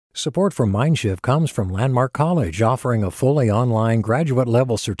Support for Mindshift comes from Landmark College, offering a fully online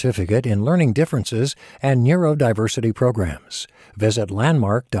graduate-level certificate in learning differences and neurodiversity programs. Visit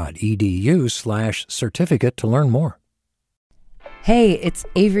landmark.edu/certificate to learn more. Hey, it's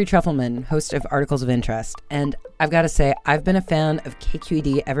Avery Trufelman, host of Articles of Interest, and I've got to say, I've been a fan of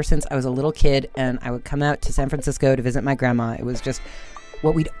KQED ever since I was a little kid, and I would come out to San Francisco to visit my grandma. It was just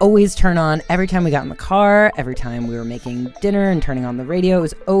what we'd always turn on every time we got in the car, every time we were making dinner and turning on the radio. It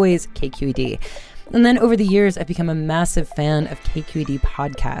was always KQED. And then over the years, I've become a massive fan of KQED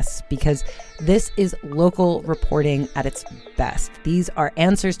podcasts because this is local reporting at its best. These are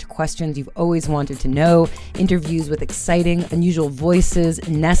answers to questions you've always wanted to know, interviews with exciting, unusual voices,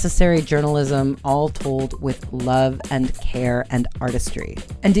 necessary journalism, all told with love and care and artistry.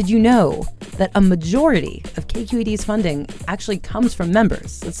 And did you know that a majority of KQED's funding actually comes from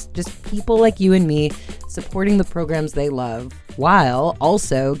members? It's just people like you and me supporting the programs they love, while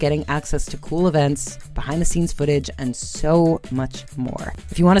also getting access to cool events, behind-the-scenes footage, and so much more.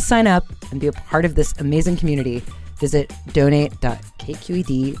 If you want to sign up and be a part of this amazing community, visit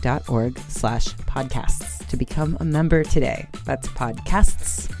donate.kqed.org/podcasts to become a member today. That's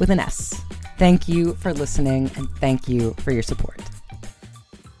podcasts with an S. Thank you for listening, and thank you for your support.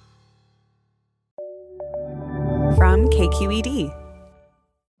 From KQED.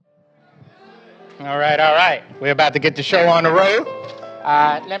 All right. We're about to get the show on the road.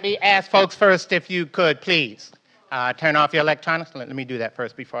 Let me ask folks first if you could, please, turn off your electronics. Let me do that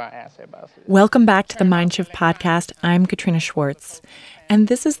first before I ask everybody else. Welcome back to the Mindshift podcast. I'm Katrina Schwartz, and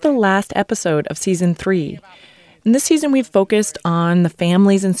this is the last episode of Season 3. In this season, we've focused on the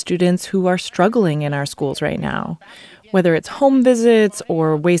families and students who are struggling in our schools right now. Whether it's home visits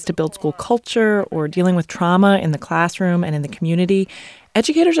or ways to build school culture or dealing with trauma in the classroom and in the community,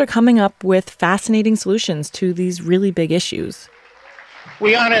 educators are coming up with fascinating solutions to these really big issues.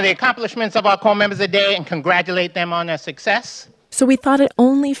 We honor the accomplishments of our core members today and congratulate them on their success. So we thought it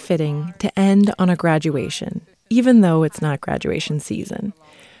only fitting to end on a graduation, even though it's not graduation season.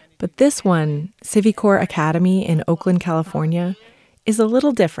 But this one, Civicor Academy in Oakland, California, is a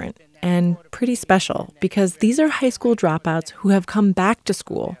little different and pretty special because these are high school dropouts who have come back to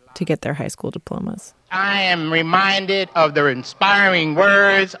school to get their high school diplomas. I am reminded of the inspiring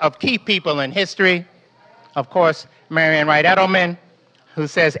words of key people in history. Of course, Marian Wright Edelman, who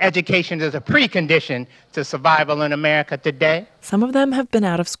says education is a precondition to survival in America today. Some of them have been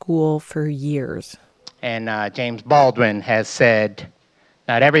out of school for years. And James Baldwin has said,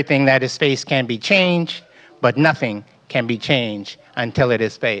 not everything that is faced can be changed, but nothing can be changed until it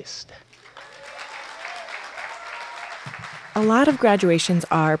is faced. A lot of graduations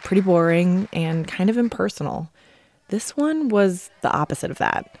are pretty boring and kind of impersonal. This one was the opposite of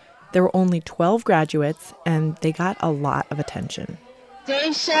that. There were only 12 graduates, and they got a lot of attention.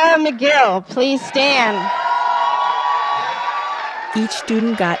 Daisha McGill, please stand. Each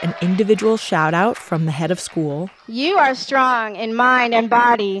student got an individual shout-out from the head of school. You are strong in mind and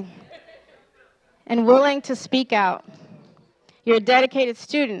body and willing to speak out. You're a dedicated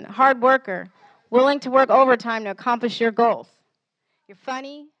student, hard worker, willing to work overtime to accomplish your goals. You're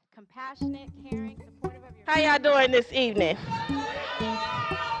funny, compassionate, caring, supportive of your... How y'all doing this evening?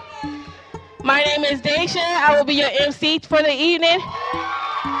 My name is Daisha. I will be your MC for the evening.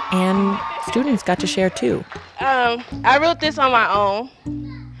 And students got to share too. I wrote this on my own.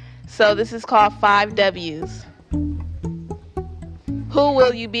 So this is called 5 W's. Who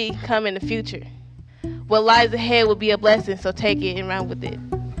will you become in the future? What lies ahead will be a blessing, so take it and run with it.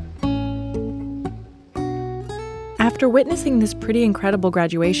 After witnessing this pretty incredible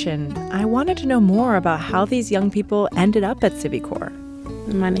graduation, I wanted to know more about how these young people ended up at Civicor.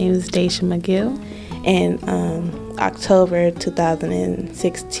 My name is Daisha McGill, and October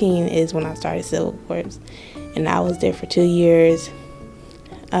 2016 is when I started Civil Corps, and I was there for 2 years,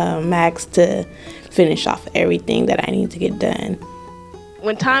 max, to finish off everything that I need to get done.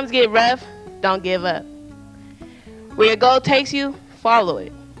 When times get rough, don't give up. Where your goal takes you, follow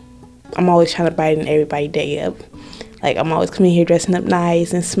it. I'm always trying to brighten everybody's day up. Like, I'm always coming here dressing up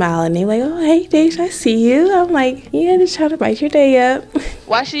nice and smiling. They're like, oh, hey, Daisha, I see you. I'm like, yeah, just trying to brighten your day up.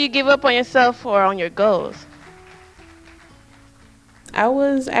 Why should you give up on yourself or on your goals? I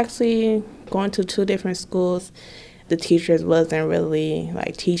was actually going to 2 different schools. The teachers wasn't really,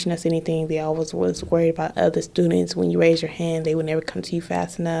 teaching us anything. They always was worried about other students. When you raise your hand, they would never come to you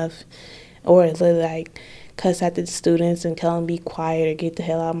fast enough. Or literally, cuss at the students and tell them be quiet or get the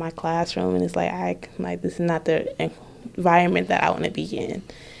hell out of my classroom. And it's this is not the environment that I want to be in.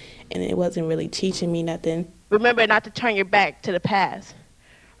 And it wasn't really teaching me nothing. Remember not to turn your back to the past.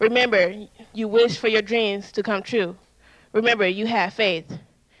 Remember, you wish for your dreams to come true. Remember, you have faith.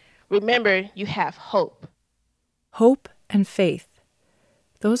 Remember, you have hope. Hope and faith.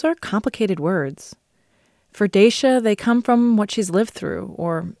 Those are complicated words. For Daisha, they come from what she's lived through,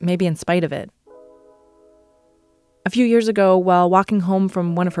 or maybe in spite of it. A few years ago, while walking home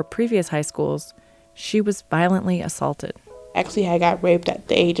from one of her previous high schools, she was violently assaulted. Actually, I got raped at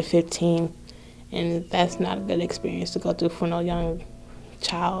the age of 15, and that's not a good experience to go through for no young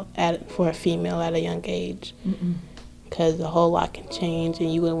child, for a female at a young age. Because a whole lot can change,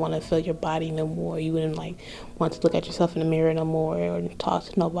 and you wouldn't want to feel your body no more. You wouldn't want to look at yourself in the mirror no more, or talk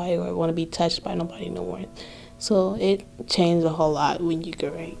to nobody, or want to be touched by nobody no more. So it changed a whole lot when you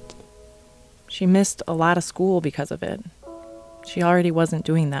get raped. She missed a lot of school because of it. She already wasn't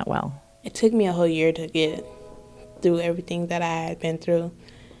doing that well. It took me a whole year to get through everything that I had been through.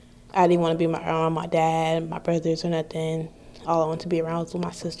 I didn't want to be around my dad, my brothers, or nothing. All I wanted to be around was with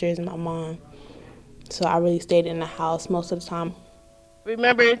my sisters and my mom. So I really stayed in the house most of the time.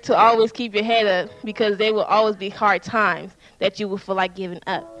 Remember to always keep your head up, because there will always be hard times that you will feel like giving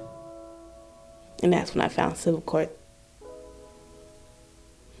up. And that's when I found Civil Court.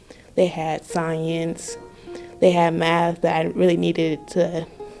 They had science, they had math that I really needed to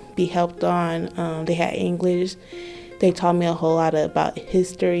be helped on. They had English. They taught me a whole lot about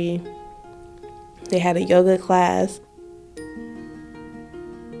history. They had a yoga class.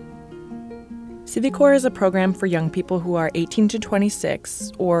 Civic Corps is a program for young people who are 18 to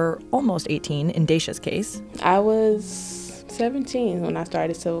 26, or almost 18 in Daisha's case. I was 17 when I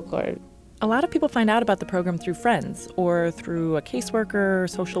started Civil Corps. A lot of people find out about the program through friends, or through a caseworker,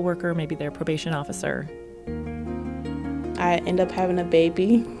 social worker, maybe their probation officer. I ended up having a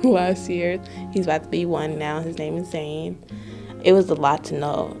baby last year. He's about to be 1 now. His name is Zane. It was a lot to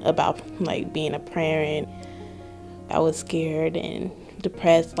know about being a parent. I was scared and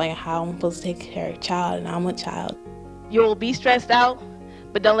depressed, how I'm supposed to take care of a child, and I'm a child. You'll be stressed out,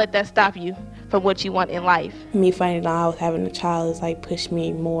 but don't let that stop you from what you want in life. Me finding out I was having a child is pushed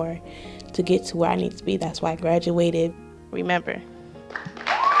me more to get to where I need to be. That's why I graduated. Remember.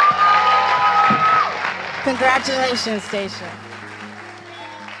 Congratulations, Daisha.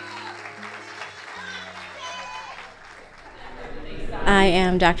 I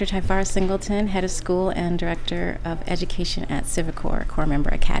am Dr. Typhara Singleton, Head of School and Director of Education at Civic Corps, Corps Member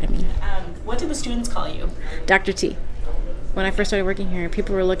Academy. What do the students call you? Dr. T. When I first started working here,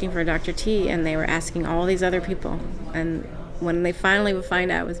 people were looking for Dr. T, and they were asking all these other people. And when they finally would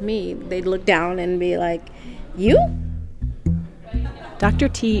find out it was me, they'd look down and be like, "You?" Dr.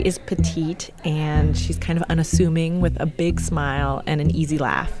 T is petite, and she's kind of unassuming with a big smile and an easy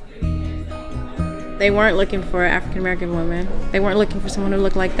laugh. They weren't looking for African-American women. They weren't looking for someone who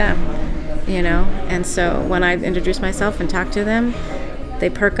looked like them, And so when I introduced myself and talked to them, they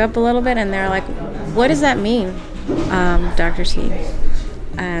perk up a little bit, and they're like, "What does that mean, Dr. T?"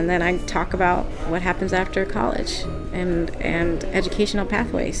 And then I talk about what happens after college and educational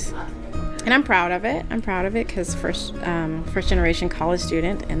pathways. And I'm proud of it. I'm proud of it because first generation college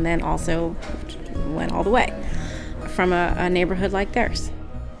student, and then also went all the way from a neighborhood like theirs.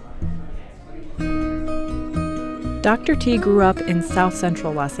 Dr. T grew up in South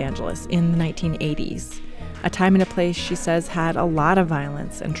Central Los Angeles in the 1980s, a time and a place she says had a lot of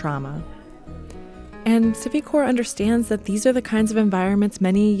violence and trauma. And Civic Corps understands that these are the kinds of environments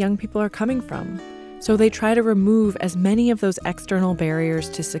many young people are coming from, so they try to remove as many of those external barriers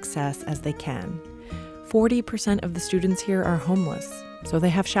to success as they can. 40% of the students here are homeless, so they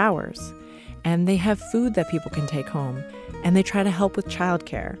have showers, and they have food that people can take home, and they try to help with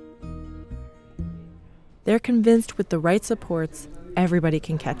childcare. They're convinced with the right supports, everybody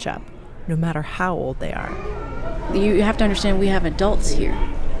can catch up, no matter how old they are. You have to understand we have adults here.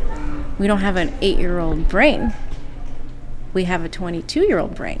 We don't have an 8-year-old brain. We have a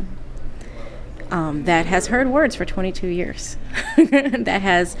 22-year-old brain that has heard words for 22 years, that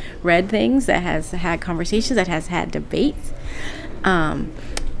has read things, that has had conversations, that has had debates,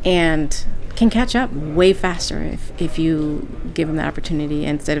 and can catch up way faster if you give them that opportunity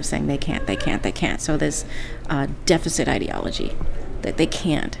instead of saying they can't. So this deficit ideology that they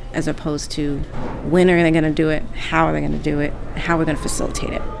can't, as opposed to when are they going to do it, how are they going to do it, how are we going to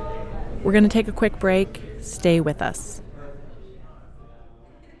facilitate it. We're going to take a quick break. Stay with us.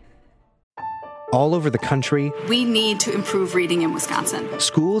 All over the country, we need to improve reading in Wisconsin.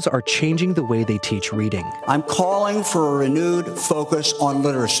 Schools are changing the way they teach reading. I'm calling for a renewed focus on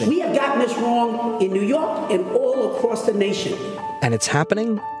literacy. We have gotten this wrong in New York and all across the nation. And it's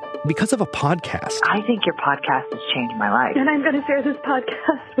happening because of a podcast. I think your podcast has changed my life. And I'm going to share this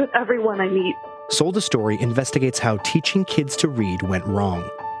podcast with everyone I meet. Sold a Story investigates how teaching kids to read went wrong.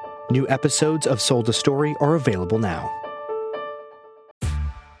 New episodes of Sold a Story are available now.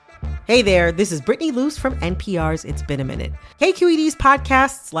 Hey there, this is Brittany Luce from NPR's It's Been a Minute. KQED's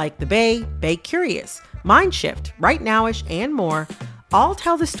podcasts like The Bay, Bay Curious, Mind Shift, Right Nowish, and more all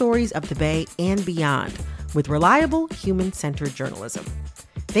tell the stories of the Bay and beyond with reliable, human-centered journalism.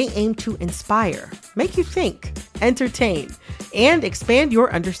 They aim to inspire, make you think, entertain, and expand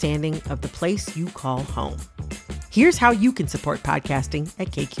your understanding of the place you call home. Here's how you can support podcasting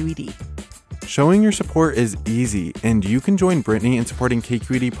at KQED. Showing your support is easy, and you can join Brittany in supporting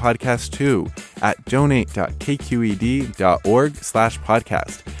KQED Podcast too at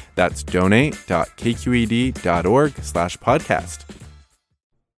donate.kqed.org/podcast. That's donate.kqed.org/podcast.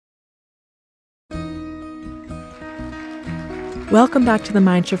 Welcome back to the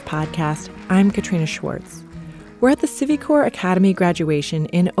Mind Shift podcast. I'm Katrina Schwartz. We're at the Civicor Academy graduation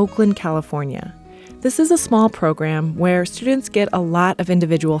in Oakland, California. This is a small program where students get a lot of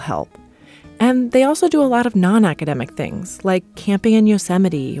individual help. And they also do a lot of non-academic things, like camping in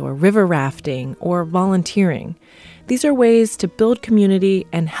Yosemite or river rafting or volunteering. These are ways to build community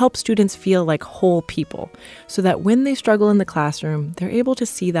and help students feel like whole people, so that when they struggle in the classroom, they're able to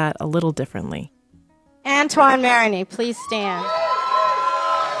see that a little differently. Antoine Marini, please stand.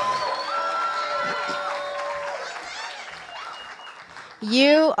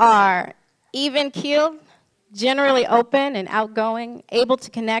 You are even-keeled, generally open and outgoing, able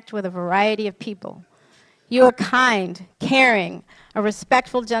to connect with a variety of people. You are kind, caring, a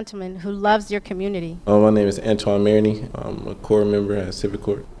respectful gentleman who loves your community. My name is Antoine Marini. I'm a core member at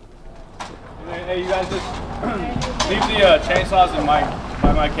Civicor. Hey, you guys just leave the chainsaws in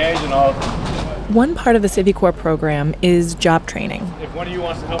my cage and all. One part of the Civicor program is job training. If one of you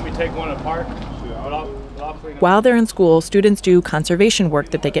wants to help me take one apart, I'll clean up. While they're in school, students do conservation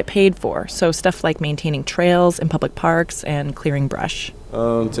work that they get paid for. So stuff like maintaining trails in public parks and clearing brush.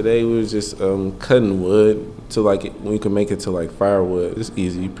 Today we were just cutting wood to we can make it to firewood. It's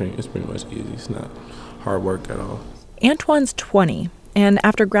easy. It's pretty much easy. It's not hard work at all. Antoine's 20. And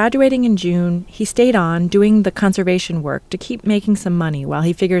after graduating in June, he stayed on doing the conservation work to keep making some money while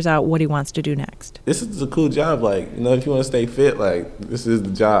he figures out what he wants to do next. This is a cool job. If you want to stay fit, this is the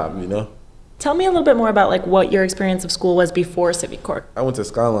job, Tell me a little bit more about what your experience of school was before Civicor. I went to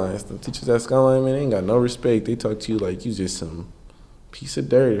Skylines. The teachers at Skylines, man, they ain't got no respect. They talk to you like you just some piece of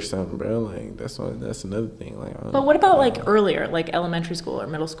dirt or something, bro. That's another thing. But what about earlier, elementary school or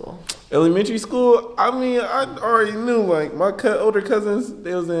middle school? Elementary school, I already knew. My older cousins,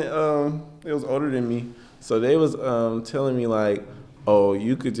 they was older than me, so they was telling me oh,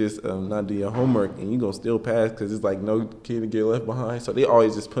 you could just not do your homework and you gonna still pass because it's no kid to get left behind. So they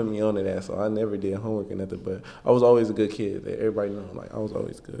always just put me on to that. So I never did homework or nothing, but I was always a good kid. Everybody know, I was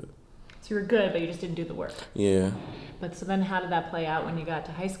always good. So you were good, but you just didn't do the work. Yeah. But so then how did that play out when you got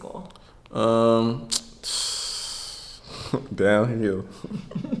to high school? Downhill.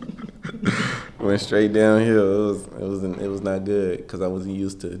 Went straight downhill. It was not good because I wasn't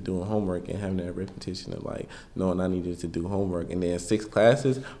used to doing homework and having that repetition of knowing I needed to do homework. And then 6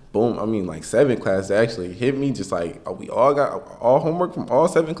 classes, boom. 7 classes actually hit me. Just oh, we all got all homework from all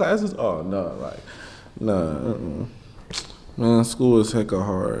 7 classes. Oh no, nah. Man, school is hecka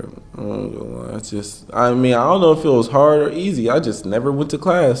hard. I don't know if it was hard or easy. I just never went to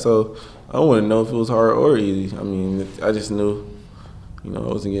class, so I wouldn't know if it was hard or easy. I just knew, I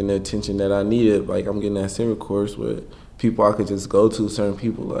wasn't getting the attention that I needed. I'm getting that summer course with people I could just go to, certain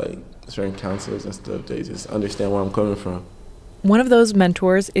people, certain counselors and stuff. They just understand where I'm coming from. One of those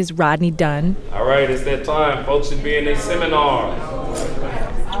mentors is Rodney Dunn. All right, it's that time. Folks should be in their seminar.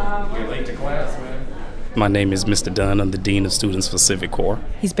 You're late to class, man. My name is Mr. Dunn. I'm the Dean of Students for Civicor.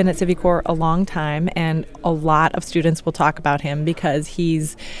 He's been at Civicor a long time, and a lot of students will talk about him because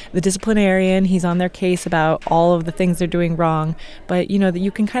he's the disciplinarian. He's on their case about all of the things they're doing wrong. But,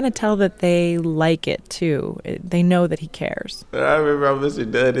 you can kind of tell that they like it, too. They know that he cares. What I remember about Mr.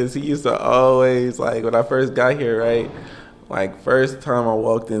 Dunn is he used to always, when I first got here, right? First time I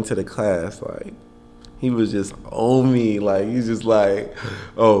walked into the class, he was just on me. He's just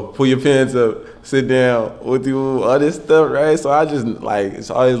oh, pull your pants up, sit down, with you, all this stuff, right? So I just,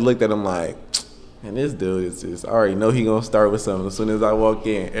 so I always looked at him man, this dude is just, I already know he gonna start with something as soon as I walk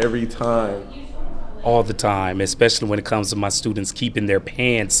in, every time. All the time, especially when it comes to my students keeping their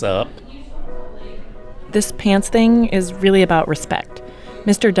pants up. This pants thing is really about respect.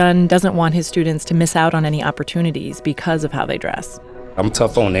 Mr. Dunn doesn't want his students to miss out on any opportunities because of how they dress. I'm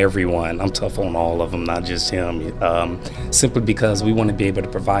tough on everyone. I'm tough on all of them, not just him. Simply because we want to be able to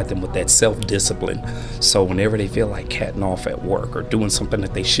provide them with that self-discipline. So whenever they feel like catting off at work or doing something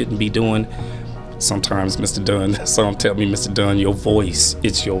that they shouldn't be doing, sometimes Mr. Dunn, someone tell me, Mr. Dunn, your voice,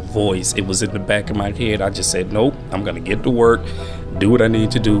 it's your voice. It was in the back of my head. I just said, nope, I'm going to get to work, do what I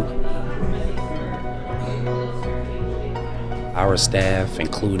need to do, our staff,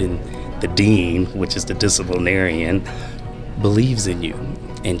 including the dean, which is the disciplinarian, believes in you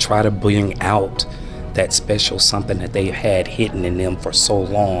and try to bring out that special something that they've had hidden in them for so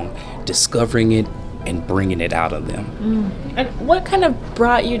long, discovering it and bringing it out of them. And what kind of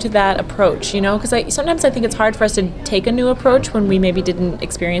brought you to that approach, you know? Because sometimes I think it's hard for us to take a new approach when we maybe didn't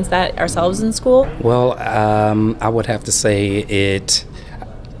experience that ourselves in school. Well, I would have to say it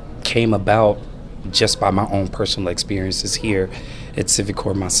came about just by my own personal experiences here at Civic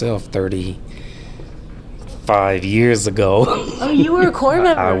Corps myself 35 years ago. Oh, you were a Corps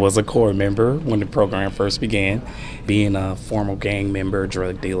member? I was a Corps member when the program first began. Being a former gang member,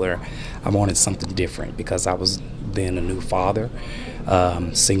 drug dealer, I wanted something different because I was then a new father,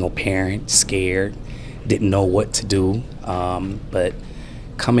 single parent, scared, didn't know what to do. But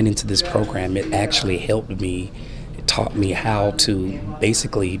coming into this program, it actually helped me. It taught me how to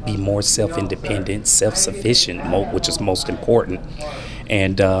basically be more self-independent, self-sufficient, which is most important.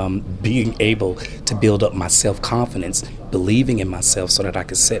 And being able to build up my self-confidence, believing in myself so that I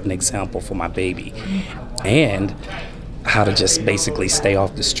could set an example for my baby. And how to just basically stay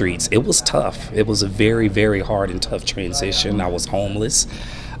off the streets. It was tough. It was a very, very hard and tough transition. I was homeless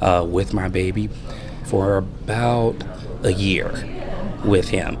with my baby for about a year with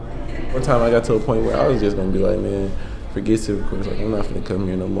him. One time I got to a point where I was just going to be like, man, forget Civic Corps. Like, I'm not going to come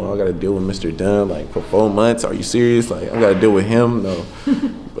here no more. I got to deal with Mr. Dunn, like, for 4 months. Are you serious? Like, I got to deal with him? No.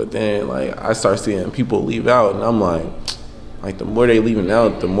 But then, like, I start seeing people leave out, and I'm like, the more they leaving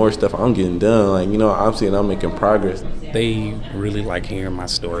out, the more stuff I'm getting done. Like, you know, I'm seeing I'm making progress. They really like hearing my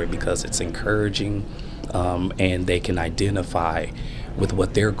story because it's encouraging, and they can identify with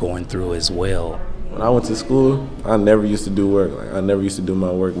what they're going through as well. When I went to school, I never used to do work. Like, I never used to do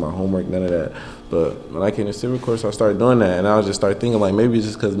my work, my homework, none of that. But when I came to Civic Corps, I started doing that, and I just started thinking, like, maybe it's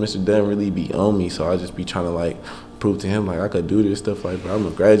just because Mr. Dunn really be on me, so I just be trying to, like, prove to him, like, I could do this stuff, like, but I'm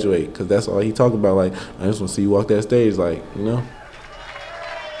gonna graduate, because that's all he talk about, like, I just want to see you walk that stage, like, you know?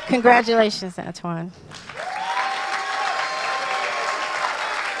 Congratulations, Antoine.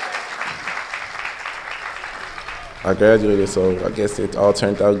 I graduated, so I guess it all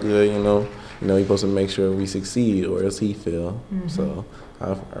turned out good, you know? You know, you're supposed to make sure we succeed or else he fail. Mm-hmm. So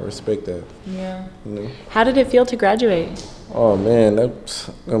I respect that. Yeah. You know? How did it feel to graduate? Oh, man,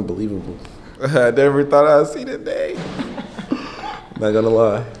 that's unbelievable. I never thought I'd see that day. Not gonna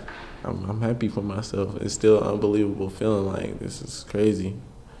lie. I'm happy for myself. It's still an unbelievable feeling, like, this is crazy.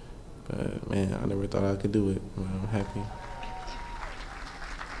 But, man, I never thought I could do it. But I'm happy.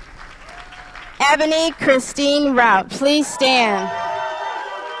 Ebony Christine Rout, please stand.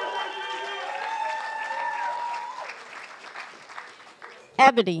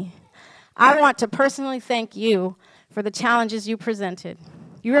 Ebony, I want to personally thank you for the challenges you presented.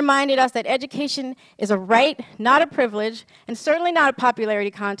 You reminded us that education is a right, not a privilege, and certainly not a popularity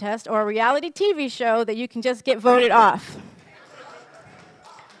contest or a reality TV show that you can just get voted off.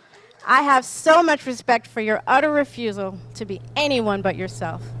 I have so much respect for your utter refusal to be anyone but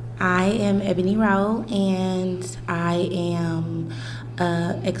yourself. I am Ebony Rowell, and I am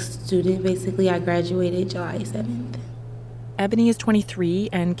an ex-student. Basically, I graduated July 7th. Ebony is 23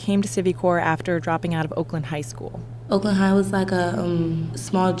 and came to Civic Corps after dropping out of Oakland High School. Oakland High was like a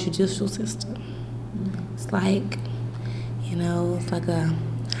small judicial system. It's like, you know, it's like a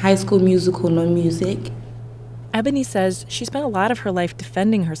high school musical, no music. Ebony says she spent a lot of her life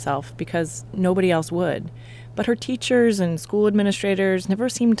defending herself because nobody else would. But her teachers and school administrators never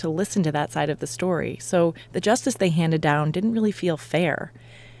seemed to listen to that side of the story, so the justice they handed down didn't really feel fair.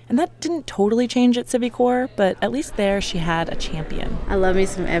 And that didn't totally change at Civic Corps, but at least there she had a champion. I love me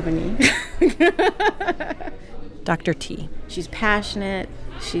some Ebony. Dr. T. She's passionate.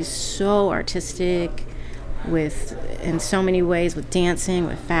 She's so artistic in so many ways, with dancing,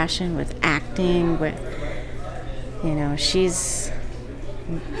 with fashion, with acting, she's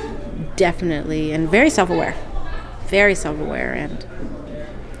definitely, and very self-aware, and,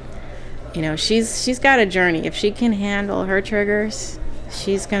 she's got a journey. If she can handle her triggers,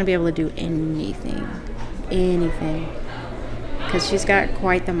 she's going to be able to do anything, because she's got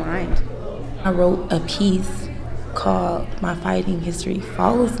quite the mind. I wrote a piece called My Fighting History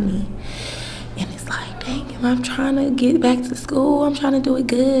Follows Me, and it's like, dang, I'm trying to get back to school, I'm trying to do it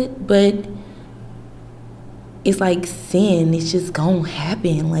good, but it's like sin, it's just gonna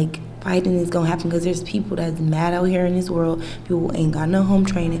happen. Like, fighting is gonna happen because there's people that's mad out here in this world. People ain't got no home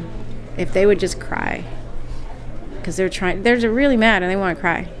training. If they would just cry, because they're really mad and they want to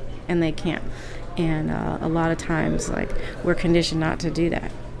cry and they can't. And a lot of times, like, we're conditioned not to do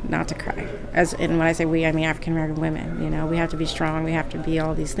that, not to cry. And when I say we, I mean African American women. We have to be strong, we have to be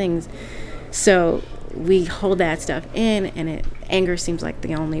all these things. So we hold that stuff in, and anger seems like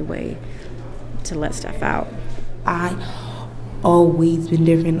the only way to let stuff out. I always been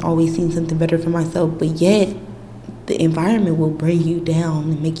different, always seen something better for myself, but yet the environment will bring you down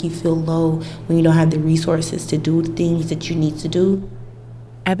and make you feel low when you don't have the resources to do the things that you need to do.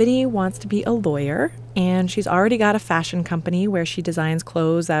 Ebony wants to be a lawyer, and she's already got a fashion company where she designs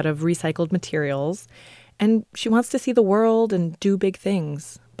clothes out of recycled materials. And she wants to see the world and do big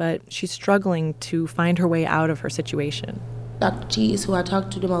things, but she's struggling to find her way out of her situation. Dr. G is who I talk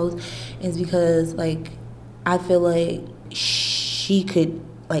to the most, is because, I feel like she could,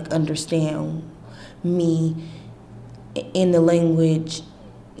 understand me in the language,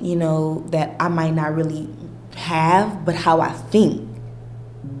 that I might not really have, but how I think.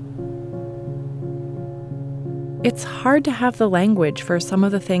 It's hard to have the language for some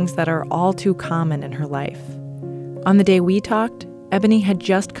of the things that are all too common in her life. On the day we talked, Ebony had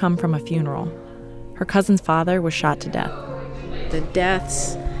just come from a funeral. Her cousin's father was shot to death. The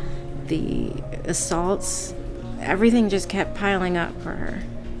deaths, the assaults, everything just kept piling up for her.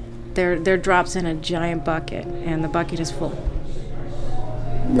 They're drops in a giant bucket, and the bucket is full.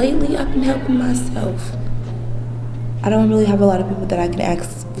 Lately, I've been helping myself. I don't really have a lot of people that I can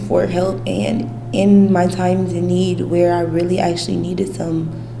ask for help, and in my times in need where I really actually needed some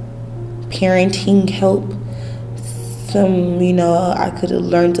parenting help, I could have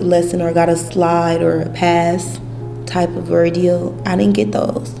learned a lesson or got a slide or a pass type of ordeal. I didn't get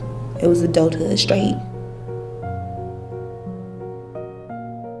those. It was adulthood straight.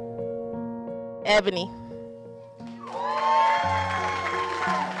 Ebony.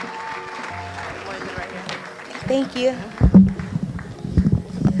 Thank you.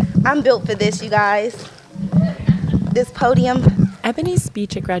 I'm built for this, you guys. This podium. Ebony's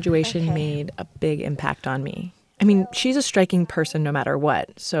speech at graduation made a big impact on me. I mean, she's a striking person no matter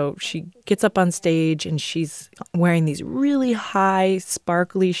what. So she gets up on stage and she's wearing these really high,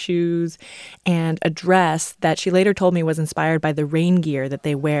 sparkly shoes and a dress that she later told me was inspired by the rain gear that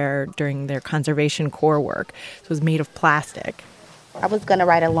they wear during their conservation corps work. So it was made of plastic. I was going to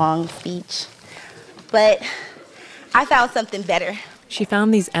write a long speech, but I found something better. She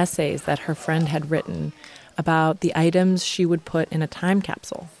found these essays that her friend had written about the items she would put in a time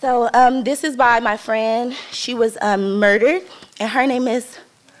capsule. So this is by my friend. She was murdered, and her name is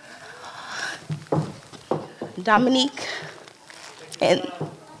Dominique. And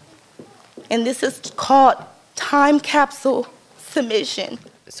this is called Time Capsule Submission.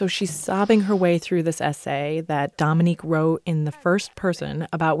 So she's sobbing her way through this essay that Dominique wrote in the first person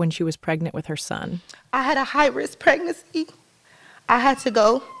about when she was pregnant with her son. I had a high-risk pregnancy. I had to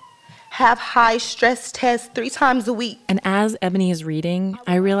go have high stress tests 3 times a week. And as Ebony is reading,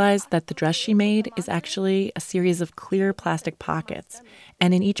 I realized that the dress she made is actually a series of clear plastic pockets.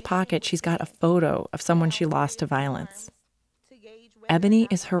 And in each pocket, she's got a photo of someone she lost to violence. Ebony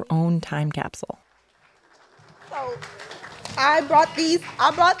is her own time capsule. So I brought these.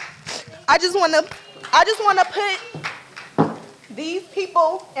 I just want to put these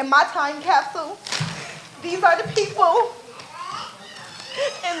people in my time capsule. These are the people.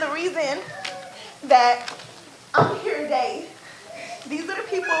 And the reason that I'm here today, these are the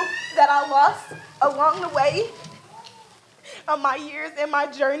people that I lost along the way of my years and my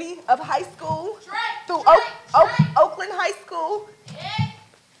journey of high school through Oakland High School.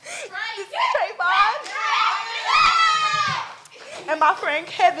 This is Trayvon and my friend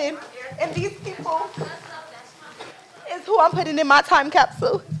Kevin, and these people is who I'm putting in my time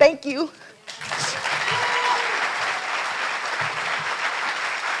capsule. Thank you.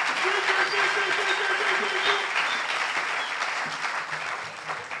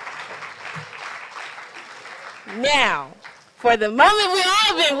 Now, for the moment we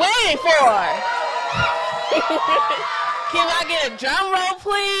all been waiting for. Can I get a drum roll,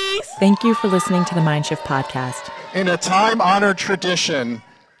 please? Thank you for listening to the Mindshift podcast. In a time-honored tradition,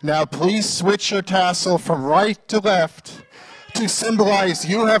 now please switch your tassel from right to left to symbolize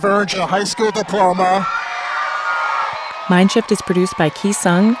you have earned your high school diploma. Mindshift is produced by Ki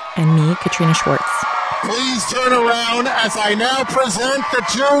Sung and me, Katrina Schwartz. Please turn around as I now present the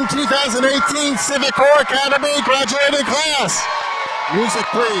June 2018 Civic Corps Academy graduating class. Music,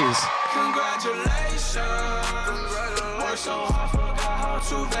 please.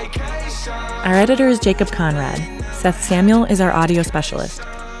 Our editor is Jacob Conrad. Seth Samuel is our audio specialist.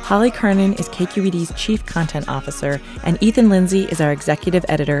 Holly Kernan is KQED's chief content officer, and Ethan Lindsay is our executive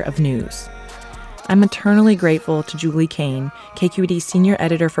editor of news. I'm eternally grateful to Julie Kane, KQED's senior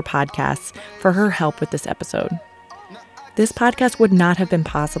editor for podcasts, for her help with this episode. This podcast would not have been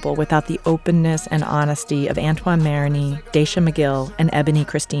possible without the openness and honesty of Antoine Maroney, Daisha McGill, and Ebony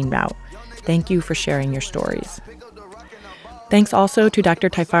Christine Rout. Thank you for sharing your stories. Thanks also to Dr.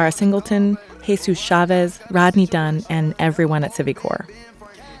 Typhara Singleton, Jesus Chavez, Rodney Dunn, and everyone at Civicor.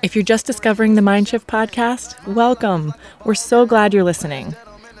 If you're just discovering the Mindshift podcast, welcome. We're so glad you're listening.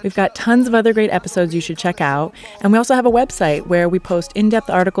 We've got tons of other great episodes you should check out, and we also have a website where we post in-depth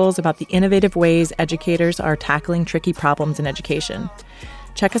articles about the innovative ways educators are tackling tricky problems in education.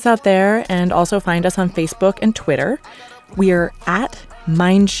 Check us out there and also find us on Facebook and Twitter. We are at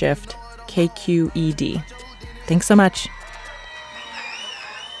Mindshift KQED. Thanks so much.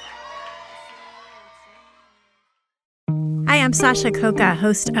 Hi, I'm Sasha Khokha,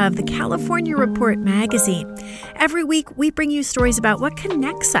 host of the California Report magazine. Every week, we bring you stories about what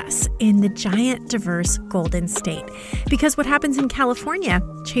connects us in the giant, diverse Golden State. Because what happens in California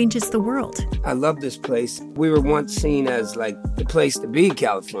changes the world. I love this place. We were once seen as like the place to be,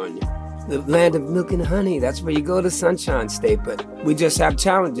 California. The land of milk and honey. That's where you go to Sunshine State, but we just have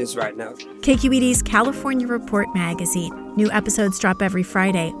challenges right now. KQED's California Report magazine. New episodes drop every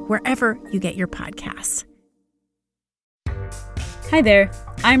Friday, wherever you get your podcasts. Hi there,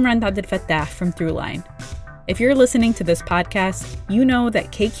 I'm Rand Abdel Fattah from Throughline. If you're listening to this podcast, you know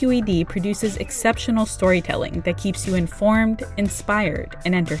that KQED produces exceptional storytelling that keeps you informed, inspired,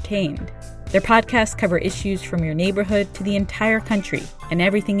 and entertained. Their podcasts cover issues from your neighborhood to the entire country and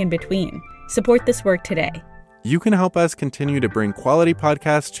everything in between. Support this work today. You can help us continue to bring quality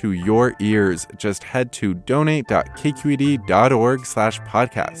podcasts to your ears. Just head to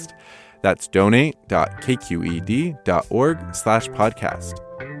donate.kqed.org/podcast. That's donate.kqed.org/podcast.